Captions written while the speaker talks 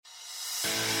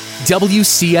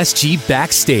WCSG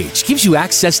Backstage gives you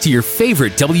access to your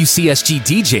favorite WCSG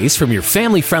DJs from your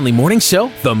family-friendly morning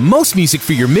show, the most music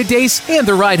for your middays, and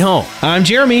the ride home. I'm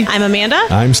Jeremy. I'm Amanda.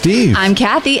 I'm Steve. I'm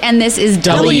Kathy, and this is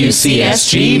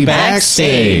WCSG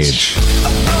Backstage.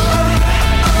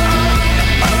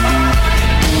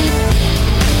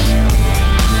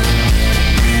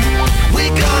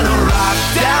 We're gonna rock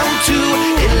down to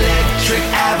Electric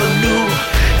Avenue,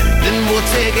 then we'll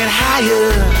take it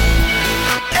higher.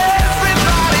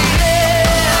 Everybody,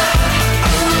 yeah.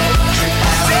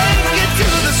 Take it to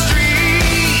the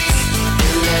streets.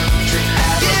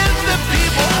 Give the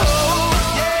people hope,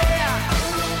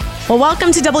 yeah. Well,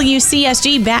 welcome to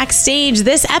WCSG Backstage.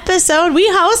 This episode, we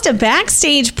host a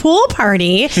backstage pool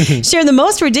party, share the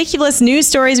most ridiculous news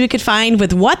stories we could find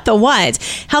with What the What,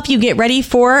 help you get ready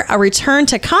for a return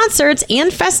to concerts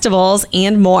and festivals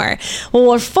and more. Well,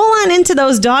 we're full on into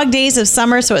those dog days of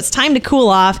summer, so it's time to cool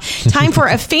off. Time for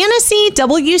a fantasy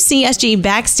WCSG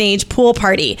Backstage pool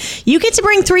party. You get to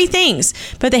bring 3 things,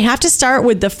 but they have to start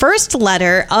with the first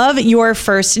letter of your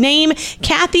first name.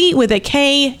 Kathy, with a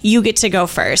K, you get to go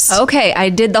first. Okay, I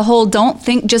did the whole don't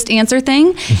think, just answer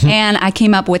thing, and I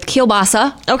came up with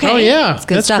kielbasa. Okay. Oh, yeah. It's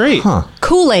good That's stuff. great. Huh.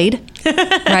 Kool-Aid,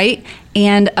 right?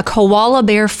 And a koala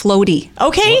bear floaty.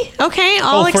 Okay.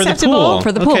 All for acceptable. the pool.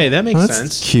 For the pool. Okay, that makes That's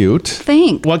sense. cute.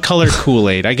 Think. What color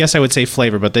Kool-Aid? I guess I would say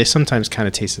flavor, but they sometimes kind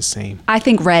of taste the same. I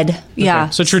think red. Yeah.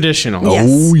 So traditional. Yes.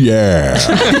 Oh, yeah.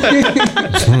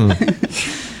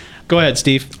 Go ahead,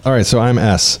 Steve. All right, so I'm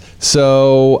S.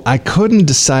 So I couldn't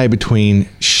decide between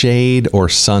shade or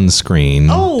sunscreen.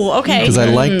 Oh, okay. Because I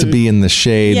like to be in the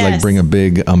shade, like Yes. bring a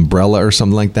big umbrella or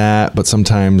something like that. But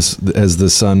sometimes as the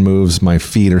sun moves, my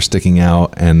feet are sticking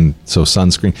out, and so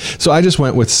sunscreen. So I just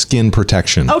went with skin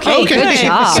protection. Okay, Good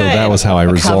job. So that was how I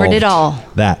resolved Covered it all.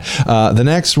 that. The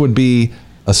next would be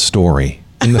a story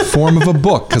in the form of a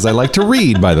book, because I like to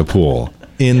read by the pool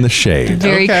in the shade.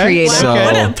 Very Okay. creative. So-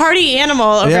 What a party animal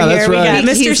over Yeah, here. that's We right. got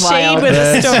Mr. He's Shade wild. with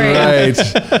a story.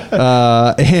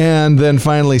 Right. And then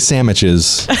finally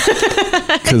sandwiches,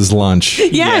 because lunch.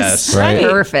 Yes, Right.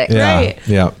 right. Perfect. Yeah. Right.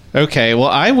 Yeah. Okay, well,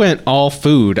 I went all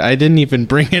food. I didn't even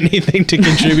bring anything to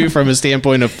contribute from a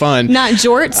standpoint of fun. Not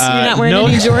jorts. You're not wearing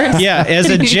any jorts. Yeah, as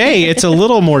a J, it's a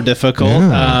little more difficult.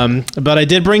 Yeah. But I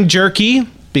did bring jerky,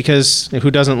 because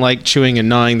who doesn't like chewing and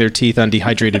gnawing their teeth on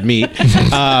dehydrated meat?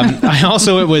 I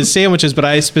also went with sandwiches, but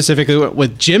I specifically went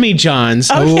with Jimmy John's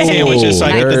Okay. sandwiches, so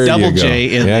I got the There double you go. J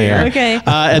in Yeah, there. yeah. Okay.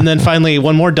 And then finally,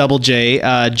 one more double J,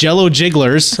 Jell-O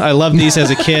Jigglers. I loved these as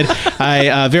a kid.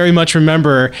 I very much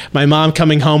remember my mom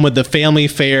coming home with the family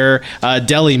fare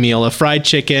deli meal, a fried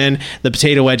chicken, the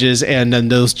potato wedges, and then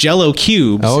those Jell-O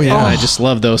cubes. Oh, yeah. And I just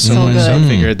love those so much. So I good.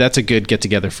 figured that's a good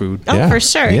get-together food. Oh, Yeah. for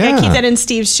sure. Yeah. Gotta keep that in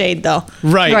Steve's shade, though.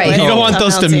 Right. Right. You don't want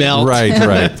those to Melting. melt. Right.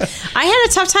 I had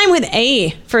a tough time with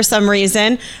A for some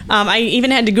reason. I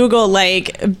even had to Google,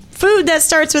 like, food that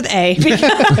starts with A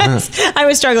because I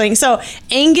was struggling. So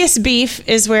Angus beef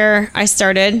is where I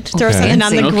started. Throw Okay. something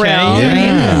on the Fancy. grill. Okay,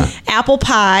 yeah. Right? Apple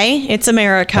pie. It's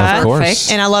America. Of course.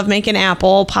 Perfect. And I love making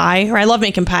apple pie, or I love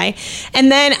making pie.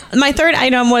 And then my third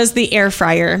item was the air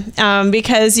fryer,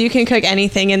 because you can cook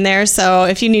anything in there. So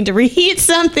if you need to reheat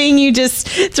something, you just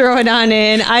throw it on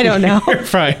in. I don't know.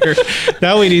 Fryer.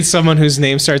 Now we need someone whose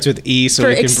name starts with E, so For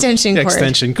we can extension cord.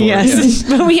 Extension cord. Yes.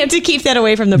 But we have to keep that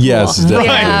away from the pool. Yes, definitely.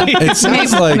 Yeah. It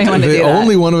sounds like may want to do the that.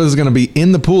 only one of us is going to be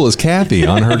in the pool is Kathy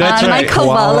on her. That's On my right.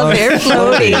 koala bear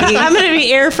floaty. I'm going to be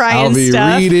air frying I'll be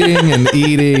stuff. reading and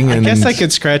eating. And I guess I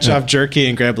could scratch off jerky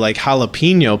and grab like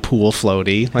jalapeno pool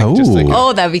floaty. Like just like Ooh.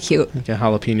 Oh, that'd be cute. a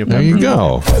jalapeno There pepper. you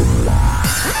go.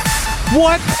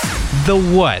 What the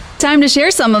what? Time to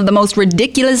share some of the most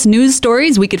ridiculous news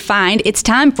stories we could find. It's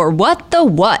time for What the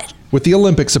What. With the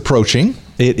Olympics approaching,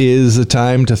 it is a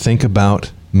time to think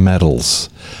about medals.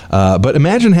 But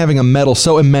imagine having a medal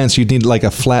so immense you'd need like a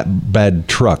flatbed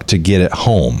truck to get it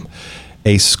home.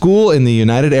 A school in the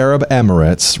United Arab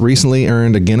Emirates recently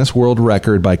earned a Guinness World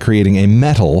Record by creating a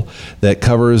medal that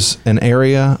covers an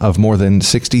area of more than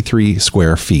 63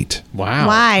 square feet. Wow.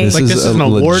 Why? Like this is a an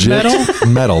award legit medal?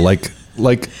 medal,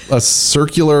 like a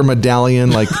circular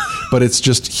medallion, but it's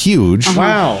just huge.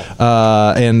 Wow.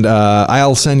 And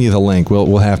I'll send you the link.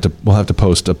 We'll have to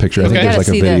post a picture. I think Okay. there's like a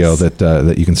Gotta see video this.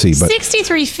 that you can see. But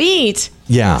 63 feet.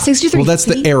 yeah, 63 well, that's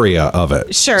feet? the area of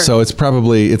it. Sure. So it's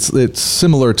probably it's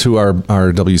similar to our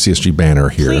WCSG banner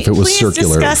here. If it was Please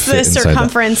circular, it would discuss fit the inside that.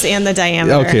 circumference and the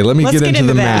diameter. Okay, let me Let's get into the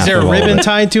that. math. Is there a Oh. ribbon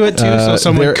tied to it too, so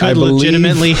someone there- I could believe-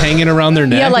 legitimately hang it around their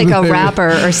neck? Yeah, like a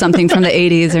rapper or something from the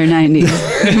 80s or 90s.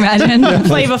 Imagine.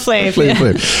 Flava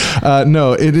Flav.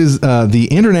 No, it is the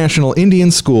International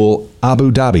Indian School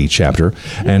Abu Dhabi chapter,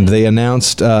 and they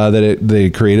announced that they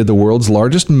created the world's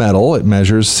largest medal. It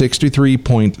measures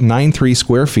 63.93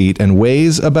 square feet and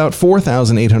weighs about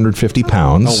 4,850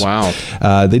 pounds. Oh,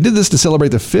 wow. They did this to celebrate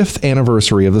the 5th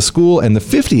anniversary of the school and the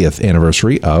 50th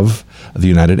anniversary of the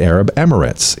United Arab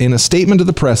Emirates. In a statement to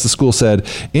the press, the school said,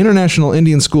 International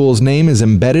Indian School's name is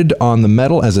embedded on the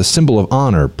medal as a symbol of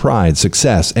honor, pride,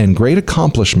 success, and great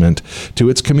accomplishment to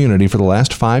its community for the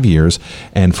last 5 years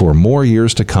and for more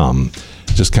years to come.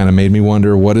 Just kind of made me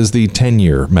wonder, what is the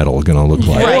 10-year medal going to look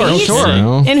like? Right. Sure. You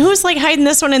know? And who's like hiding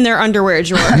this one in their underwear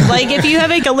drawer? Like if you have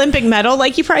like Olympic medal,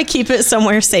 like you probably keep it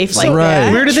somewhere safe like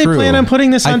that. Where do they plan on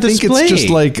putting this on display? I think it's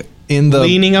just like in the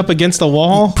leaning up against the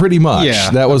wall? Pretty much.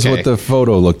 Yeah, that was okay. what the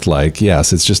photo looked like.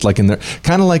 Yes, it's just like in there.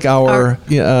 Kind of like our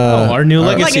new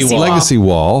legacy wall. Legacy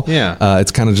wall. Yeah.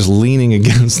 It's kind of just leaning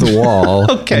against the wall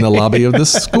Okay. in the lobby of the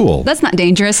school. That's not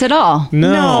dangerous at all.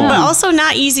 No, but also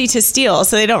not easy to steal,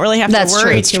 so they don't really have That's to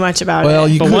worry true. too much about Well,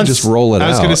 it. you could just roll it out. I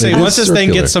was going to say, It is once this thing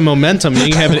circular. gets some momentum,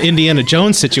 you have an Indiana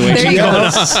Jones situation There you going go.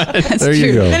 on. That's There you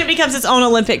true. go. Then it becomes its own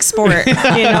Olympic sport,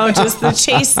 just the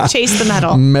chase the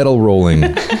medal. Medal rolling.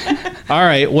 All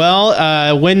right.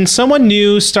 Well, when someone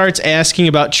new starts asking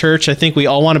about church, I think we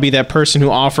all want to be that person who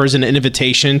offers an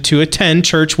invitation to attend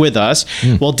church with us.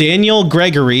 Well, Daniel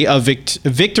Gregory of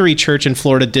Victory Church in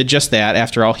Florida did just that.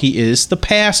 After all, he is the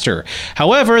pastor.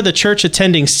 However, the church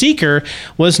attending seeker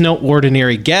was no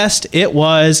ordinary guest. It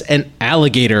was an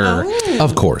alligator.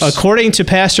 Of course. According to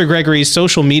Pastor Gregory's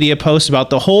social media post about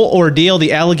the whole ordeal,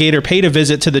 the alligator paid a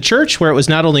visit to the church where it was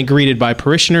not only greeted by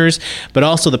parishioners, but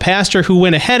also the pastor, who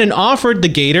went ahead and offered the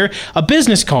gator a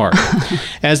business card.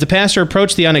 As the pastor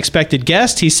approached the unexpected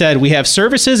guest, he said, "We have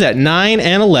services at 9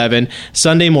 and 11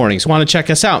 Sunday mornings. Want to check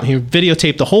us out?" He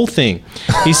videotaped the whole thing.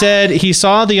 He said he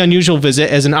saw the unusual visit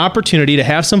as an opportunity to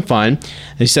have some fun.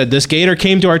 He said, "This gator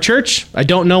came to our church. I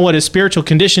don't know what his spiritual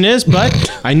condition is,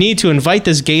 but I need to invite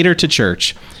this gator to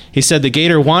church." He said the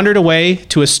gator wandered away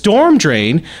to a storm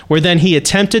drain where then he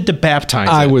attempted to baptize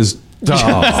it. I was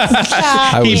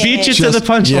He beat you to the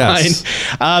punchline. Yes.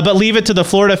 But leave it to the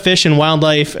Florida Fish and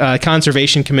Wildlife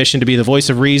Conservation Commission to be the voice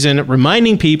of reason,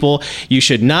 reminding people you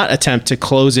should not attempt to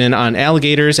close in on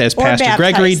alligators, as Or Pastor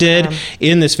Gregory baptize did them.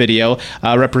 in this video.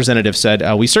 Representative said,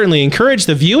 "We certainly encourage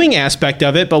the viewing aspect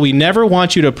of it, but we never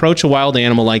want you to approach a wild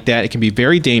animal like that. It can be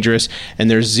very dangerous, and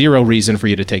there's zero reason for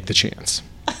you to take the chance."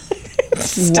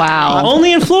 Wow.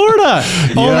 Only in Florida.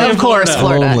 Only in Of course,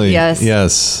 Florida. Only. Yes.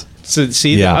 Yes. So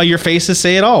see, Yeah. your faces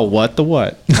say it all. What the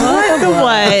what?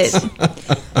 What?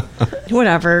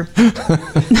 Whatever.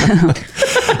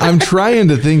 I'm trying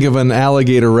to think of an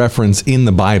alligator reference in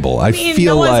the Bible. I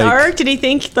feel Noah's like Ark, did he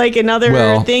think like another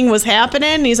Well- thing was happening?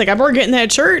 And he's like, we're getting that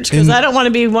church because I don't want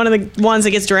to be one of the ones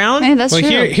that gets drowned. Hey, that's Well,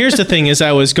 true. here's the thing: as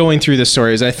I was going through the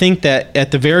stories, I think that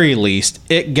at the very least,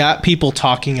 it got people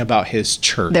talking about his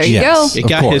church. There you Yes. go. It Of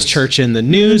got his course. church in the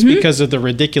news because of the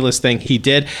ridiculous thing he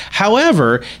did.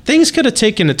 However, things could have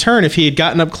taken a turn if he had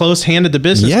gotten up close, handed the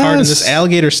business card, and Yes. this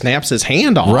alligator snaps his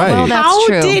hand off. Right. Well, that's How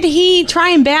true. did he try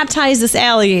and baptize this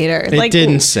alligator? It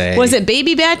didn't say. Was it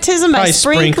baby baptism by Probably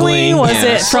sprinkling, Was yeah.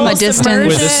 it From a full distance.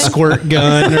 With a submersion? squirt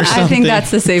gun or something. I think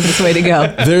that's the safest way to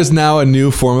go. there's now a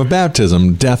new form of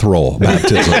baptism, death roll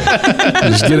baptism.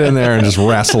 Just get in there and just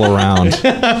wrestle around.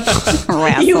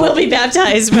 You will be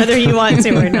baptized whether you want to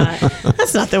or not.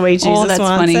 That's not the way Jesus that's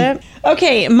wants funny. it.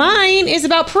 Okay, mine is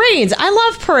about parades. I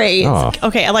love parades. Oh.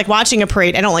 Okay, I like watching a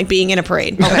parade. I don't like being in a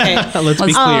parade. Okay. Let's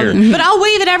be clear. But I'll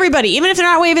wave at everybody, even if they're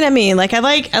not waving at me. Like I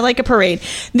like a parade.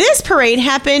 This parade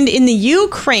happened in the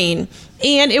Ukraine.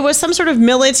 And it was some sort of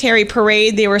military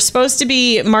parade. They were supposed to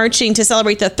be marching to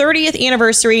celebrate the 30th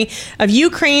anniversary of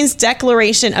Ukraine's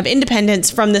declaration of independence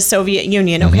from the Soviet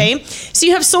Union, okay? So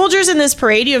you have soldiers in this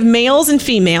parade. You have males and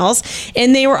females,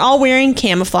 and they were all wearing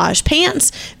camouflage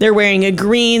pants. They're wearing a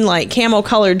green, like,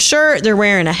 camo-colored shirt. They're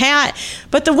wearing a hat.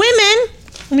 But the women,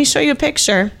 let me show you a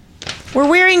picture, were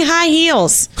wearing high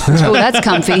heels. Oh, that's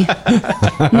comfy.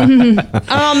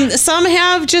 Some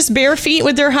have just bare feet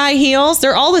with their high heels.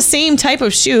 They're all the same type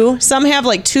of shoe. Some have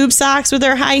like tube socks with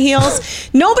their high heels.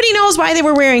 Nobody knows why they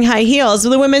were wearing high heels.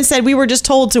 The women said we were just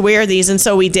told to wear these, and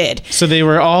so we did. So they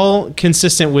were all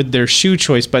consistent with their shoe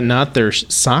choice, but not their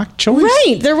sock choice?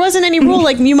 Right. There wasn't any rule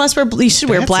like you should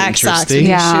wear That's black socks with interesting.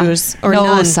 your Yeah. shoes or no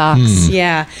none. socks.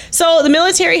 Yeah. So the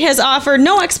military has offered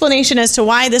no explanation as to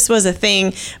why this was a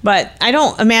thing, but I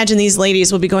don't imagine these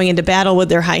ladies will be going into battle with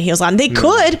their high heels on. They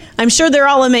could. I'm sure they're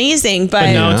all amazing, but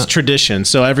But now it's tradition.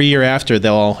 So every year after,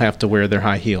 they'll all have to wear their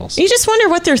high heels. you just wonder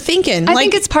what they're thinking. I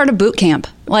think it's part of boot camp.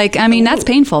 Like, I mean, that's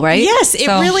painful, right? Yes, it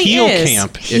really Heel is.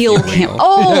 camp. if Heel you will. camp.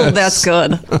 Oh, that's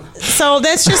good. So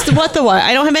that's just what the what.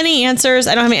 I don't have any answers.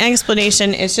 I don't have any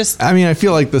explanation. It's just. I mean, I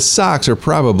feel like the socks are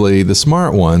probably the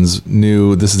smart ones.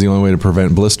 Knew this is the only way to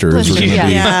prevent blisters. We're going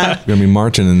to be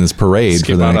marching in this parade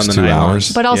for the next 2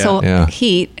 hours. But also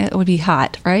heat. It would be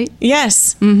hot, right?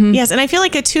 Yes. Mm-hmm. Yes. And I feel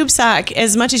like a tube sock,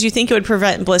 as much as you think it would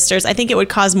prevent blisters, I think it would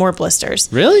cause more blisters.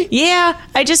 Really? Yeah.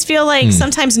 I just feel like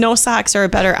sometimes no socks are a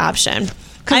better option.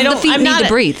 Because the feet need to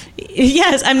breathe.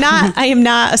 Yes, I'm not. I am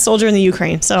not a soldier in the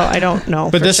Ukraine, so I don't know.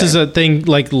 But this is a thing,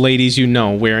 like ladies,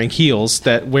 wearing heels.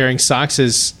 That wearing socks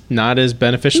is not as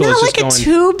beneficial as not just like a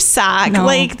tube sock. No.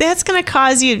 Like that's going to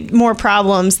cause you more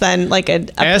problems than like a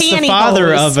As pantyhose. the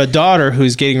father of a daughter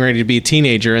who's getting ready to be a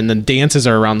teenager, and the dances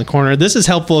are around the corner, this is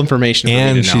helpful information. For me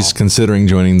And to she's know. considering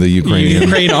joining the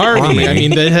Ukraine army. I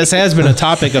mean, this has been a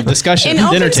topic of discussion at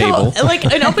the dinner table. Like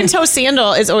an open toe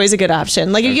sandal is always a good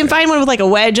option. Like if you can find one with like a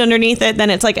wedge underneath it, then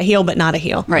it's like a heel but not a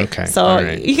heel. Right. Okay. So All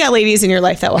right. you got ladies in your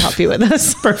life that will help you with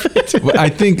this. Perfect. I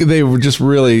think they were just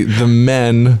really the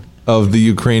men of the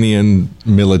Ukrainian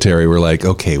military were like,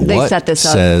 okay, They what set this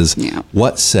up. says Yeah.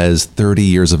 what says 30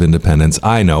 years of independence?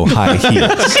 I know, high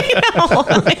heels.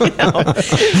 I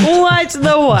know. What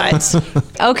the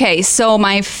what? Okay, so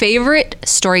my favorite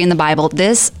story in the Bible,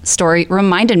 this story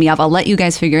reminded me of, I'll let you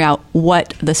guys figure out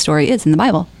what the story is in the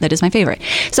Bible. That is my favorite.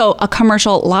 So a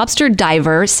commercial lobster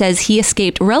diver says he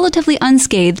escaped relatively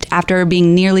unscathed after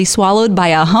being nearly swallowed by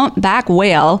a humpback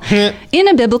whale in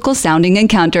a biblical sounding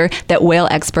encounter that whale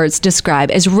experts describe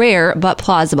as rare but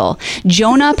plausible.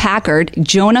 Jonah Packard,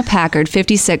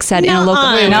 56, said in a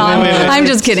local... wait. I'm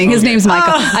just kidding. His name's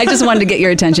Michael. I just wanted to get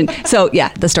your attention. So yeah,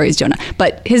 the story is Jonah.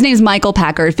 But his name's Michael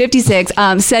Packard, 56,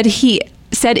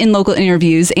 said in local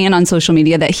interviews and on social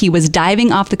media that he was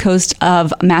diving off the coast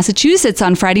of Massachusetts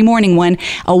on Friday morning when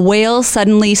a whale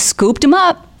suddenly scooped him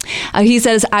up. He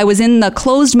says, I was in the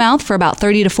closed mouth for about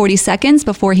 30 to 40 seconds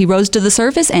before he rose to the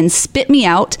surface and spit me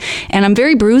out. And I'm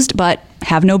very bruised, but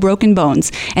have no broken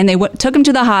bones. And they took him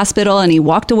to the hospital, and he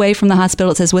walked away from the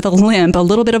hospital, it says, with a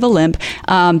little bit of a limp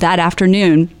that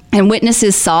afternoon. And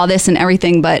witnesses saw this and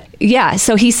everything. But yeah,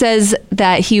 so he says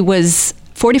that he was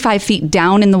 45 feet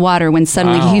down in the water when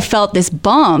suddenly he felt this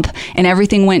bump and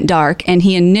everything went dark. And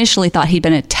he initially thought he'd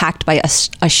been attacked by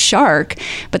a shark,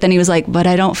 but then he was like, but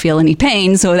I don't feel any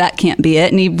pain, so that can't be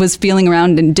it. And he was feeling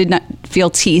around and did not feel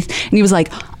teeth. And he was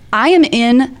like, I am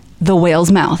in the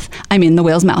whale's mouth. I'm in the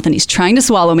whale's mouth, and he's trying to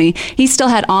swallow me. He still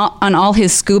had on all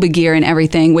his scuba gear and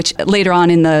everything, which later on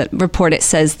in the report it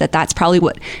says that that's probably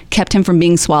what kept him from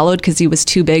being swallowed, because he was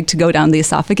too big to go down the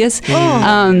esophagus.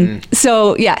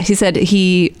 So yeah, he said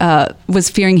he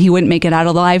was fearing he wouldn't make it out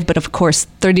alive, but of course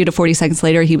 30 to 40 seconds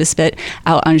later he was spit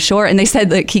out on shore. And they said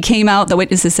that he came out, the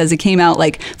witnesses says he came out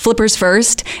like flippers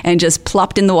first and just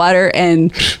plopped in the water,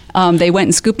 and they went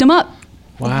and scooped him up.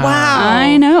 Wow.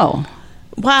 I know.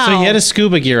 Wow. So he had a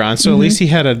scuba gear on, so at least he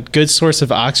had a good source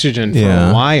of oxygen for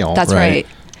a while. That's right.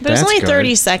 But it was That's only good.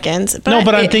 30 seconds. But No,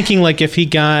 but I'm thinking like if he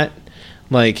got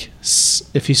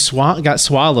if he got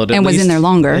swallowed at And was in least there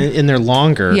longer. in there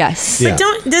longer. Yes. But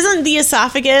doesn't the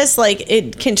esophagus, like,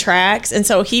 it contracts, and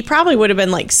so he probably would have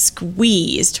been like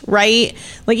squeezed, right?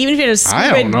 Like even if he had a I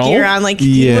don't scuba know. gear on, like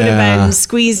he would have Yeah. been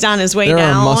squeezed on his way There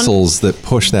down. are muscles that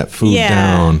push that food Yeah.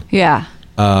 down. Yeah.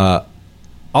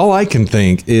 All I can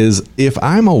think is if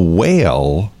I'm a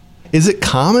whale, is it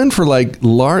common for like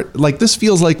this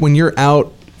feels like when you're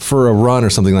out for a run or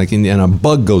something like and a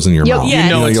bug goes in your Yep. mouth. Yeah. You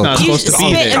know it's you'll not You supposed to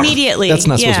be spit there. immediately. That's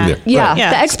not supposed to be there. Yeah. Right. Yeah.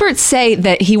 The experts say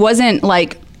that he wasn't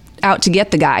like out to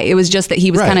get the guy. It was just that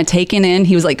he was Right. kind of taken in.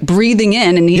 He was like breathing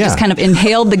in, and he Yeah. just kind of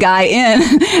inhaled the guy in.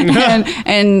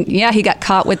 and yeah, he got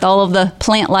caught with all of the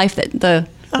plant life that the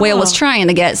whale was trying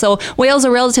to get. So whales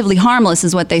are relatively harmless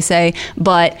is what they say,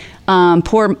 but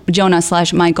poor Jonah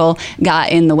 / Michael got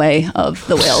in the way of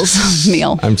the whale's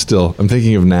meal. I'm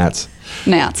thinking of gnats.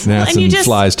 Gnats. Gnats And you and just-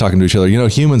 flies talking to each other. You know,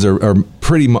 humans are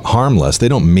pretty harmless. They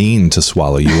don't mean to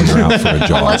swallow you when they're out for a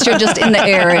jog. Unless you're just in the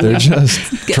air and They're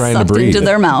just get trying to sucked breathe. into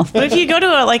their mouth. But if you go to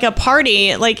a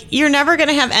party, like you're never going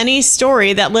to have any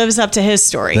story that lives up to his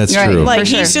story. That's Right. true. like for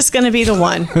sure. he's just going to be the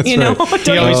one, you know. right.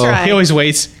 Don't you try. He always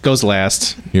waits, goes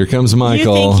last. Here comes You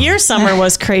Michael. think your summer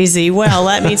was crazy? Well,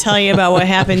 let me tell you about what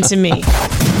happened to me.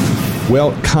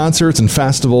 Well, concerts and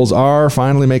festivals are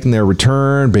finally making their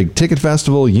return. Big Ticket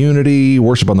Festival, Unity,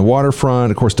 Worship on the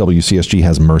Waterfront. Of course, WCSG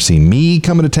has Mercy Me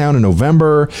coming to town in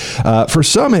November. For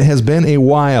some, it has been a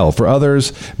while. For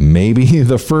others, maybe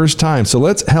the first time. So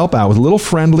let's help out with a little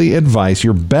friendly advice.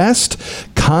 Your best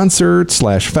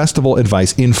concert/festival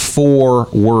advice in 4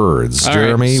 words. All right,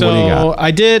 Jeremy, so what do you got?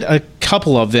 I did a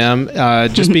couple of them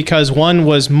just because one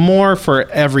was more for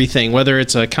everything, whether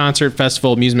it's a concert,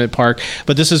 festival, amusement park.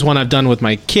 But this is one I've done with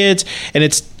my kids, and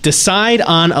it's decide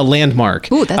on a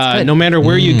landmark. Ooh, that's good. No matter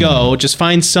where you go, just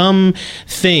find some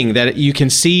thing that you can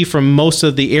see from most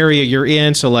of the area you're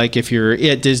in. So like if you're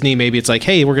at Disney, maybe it's like,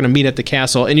 hey, we're going to meet at the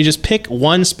castle, and you just pick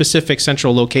one specific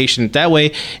central location. That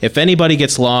way, if anybody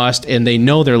gets lost and they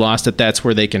know they're lost, that's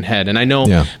where they can head. And I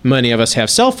know many of us have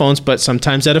cell phones, but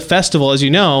sometimes at a festival, as you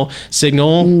know,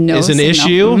 signal is an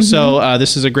issue. So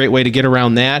this is a great way to get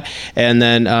around that. And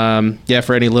then,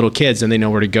 for any little kids, then they know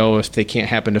where to go if they can't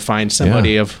happen to find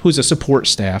somebody who's a support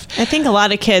staff. I think a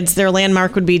lot of kids, their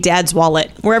landmark would be Dad's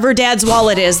wallet. Wherever Dad's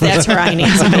wallet is, that's where I need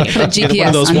to be. GPS. One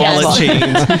of those wallet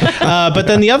chains. But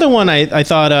then the other one I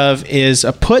thought of is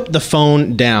put the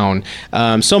phone down.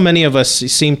 So many of us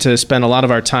seem to spend a lot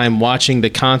of our time watching the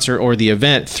concert or the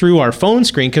event through our phone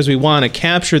screen because we want to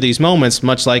capture these moments,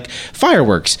 much like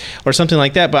fireworks or something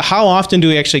like that. But how often do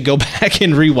we actually go back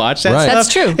and rewatch that stuff?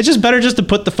 That's true. It's just better just to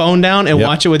put the phone down and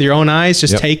watch it with your own eyes.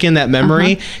 Just take in that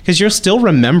memory because you'll still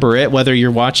remember it whether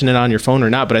you're watching it on your phone or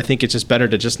not. But I think it's just better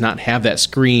to just not have that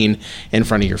screen in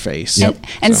front of your face.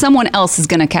 And someone else is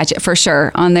going to catch it for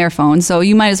sure on their phone. So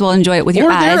you might as well enjoy it with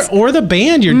your eyes. Or the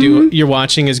band you're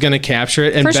watching is going to capture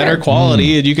it in better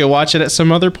quality, and you can watch it at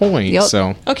some other point.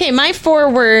 So okay, my 4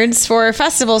 words for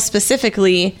festival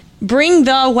specifically: bring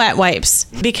the wet wipes,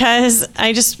 because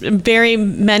I just very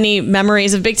many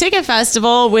memories of Big Ticket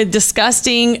Festival with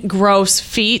disgusting, gross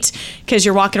feet because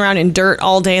you're walking around in dirt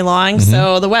all day long.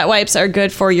 So the wet wipes are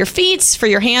good for your feet, for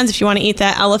your hands. If you want to eat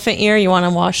that elephant ear, you want to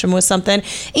wash them with something.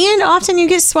 And often you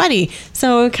get sweaty.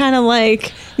 So it kind of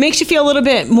like makes you feel a little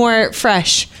bit more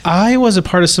fresh. I was a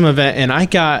part of some event and I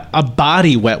got a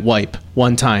body wet wipe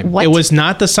one time. What? It was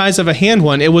not the size of a hand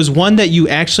one. It was one that you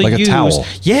actually Like a use. towel.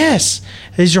 Yes.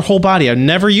 It's your whole body. I've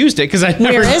never used it because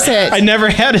Where is it? I never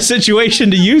had a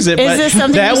situation to use it. Is but this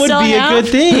something that you would still be have? a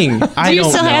good thing. I Do you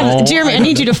don't still know. have Jeremy? I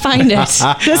need you to find it.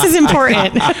 This is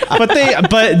important.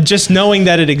 but just knowing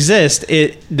that it exists,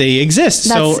 they exist.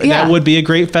 So that would be a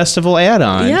great festival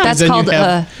add-on. Yeah.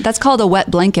 That's called a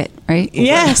wet blanket, right?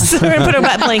 Yes, we're gonna put a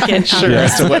wet blanket. Sure,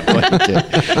 it's a wet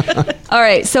blanket. All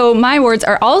right, so my words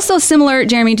are also similar,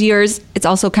 Jeremy, to yours. It's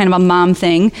also kind of a mom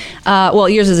thing. Well,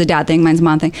 yours is a dad thing, mine's a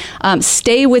mom thing.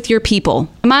 Stay with your people.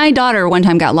 My daughter one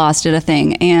time got lost at a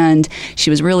thing, and she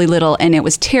was really little, and it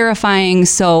was terrifying.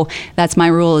 So that's my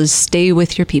rule: is stay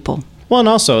with your people. Well, and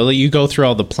also you go through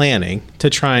all the planning to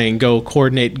try and go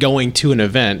coordinate going to an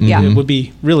event. Yeah. It would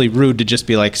be really rude to just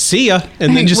be like, see ya,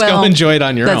 and then just go enjoy it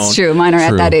on your own. That's true. Mine are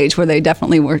at that age where they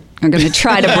definitely are going to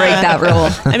try to break that rule.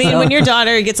 I mean, when your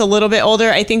daughter gets a little bit older,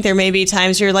 I think there may be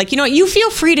times you're like, you know what, you feel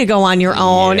free to go on your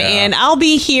own, and I'll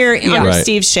be here under Right.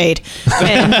 Steve's shade,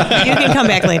 and you can come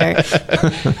back later.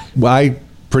 Well, I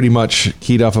pretty much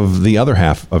keyed off of the other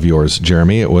half of yours,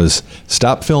 Jeremy. It was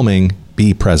stop filming,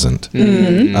 be present.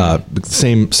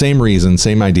 Same reason,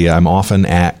 same idea. I'm often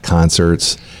at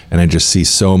concerts and I just see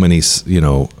so many,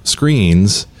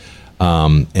 screens,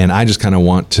 and I just kind of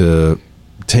want to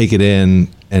take it in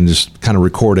and just kind of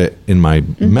record it in my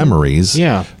memories.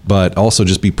 Yeah. But also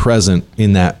just be present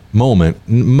in that moment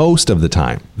most of the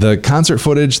time. The concert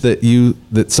footage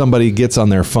that somebody gets on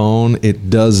their phone, it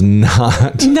does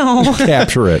not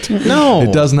capture it. No.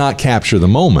 It does not capture the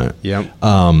moment. Yep.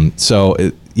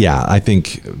 I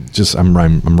think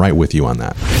I'm right with you on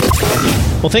that.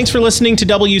 Well, thanks for listening to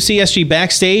WCSG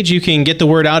Backstage. You can get the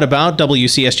word out about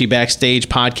WCSG Backstage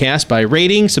podcast by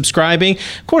rating, subscribing,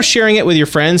 of course, sharing it with your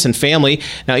friends and family.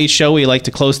 Now, each show we like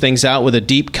to close things out with a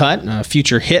deep cut, a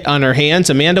future hit on our hands.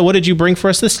 Amanda, what did you bring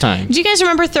for us this time? Do you guys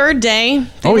remember Third Day?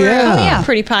 They were a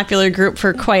pretty popular group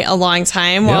for quite a long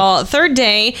time. Yep. Well, Third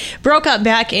Day broke up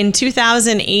back in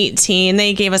 2018.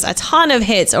 They gave us a ton of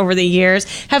hits over the years,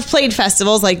 have played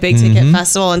festivals like Big Ticket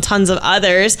Festival and tons of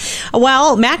others.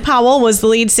 Well, Mac Powell was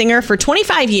the lead singer for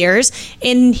 25 years,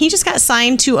 and he just got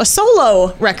signed to a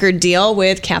solo record deal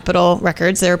with Capitol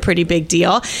Records. They're a pretty big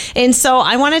deal. And so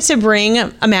I wanted to bring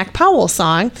a Mac Powell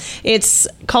song. It's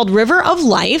called River of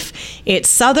Life. It's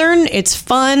Southern. It's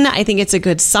fun. I think it's a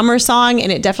good summer song,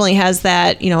 and it definitely has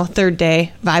that, Third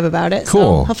Day vibe about it.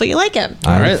 Cool. So hopefully you like it.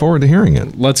 I look forward to hearing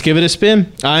it. Let's give it a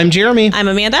spin. I'm Jeremy. I'm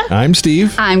Amanda. I'm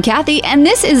Steve. I'm Kathy, and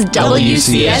this is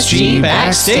WCSG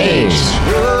Backstage.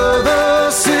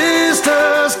 Brothers,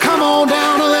 sisters, come on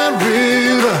down to that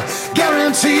river.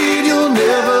 Guaranteed you'll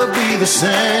never be the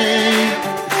same.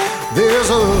 There's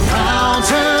a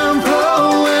fountain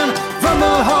flowing from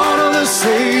the heart of the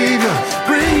Savior.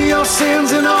 Bring your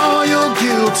sins and all your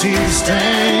guilty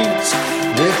stains.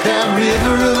 Let that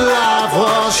river of life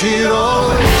wash it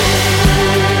all away.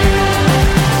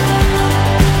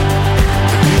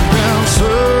 You've been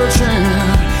searching,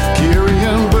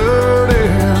 carrying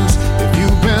burdens. If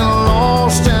you've been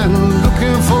lost and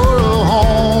looking for a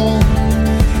home,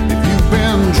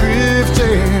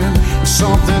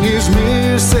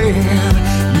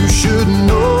 good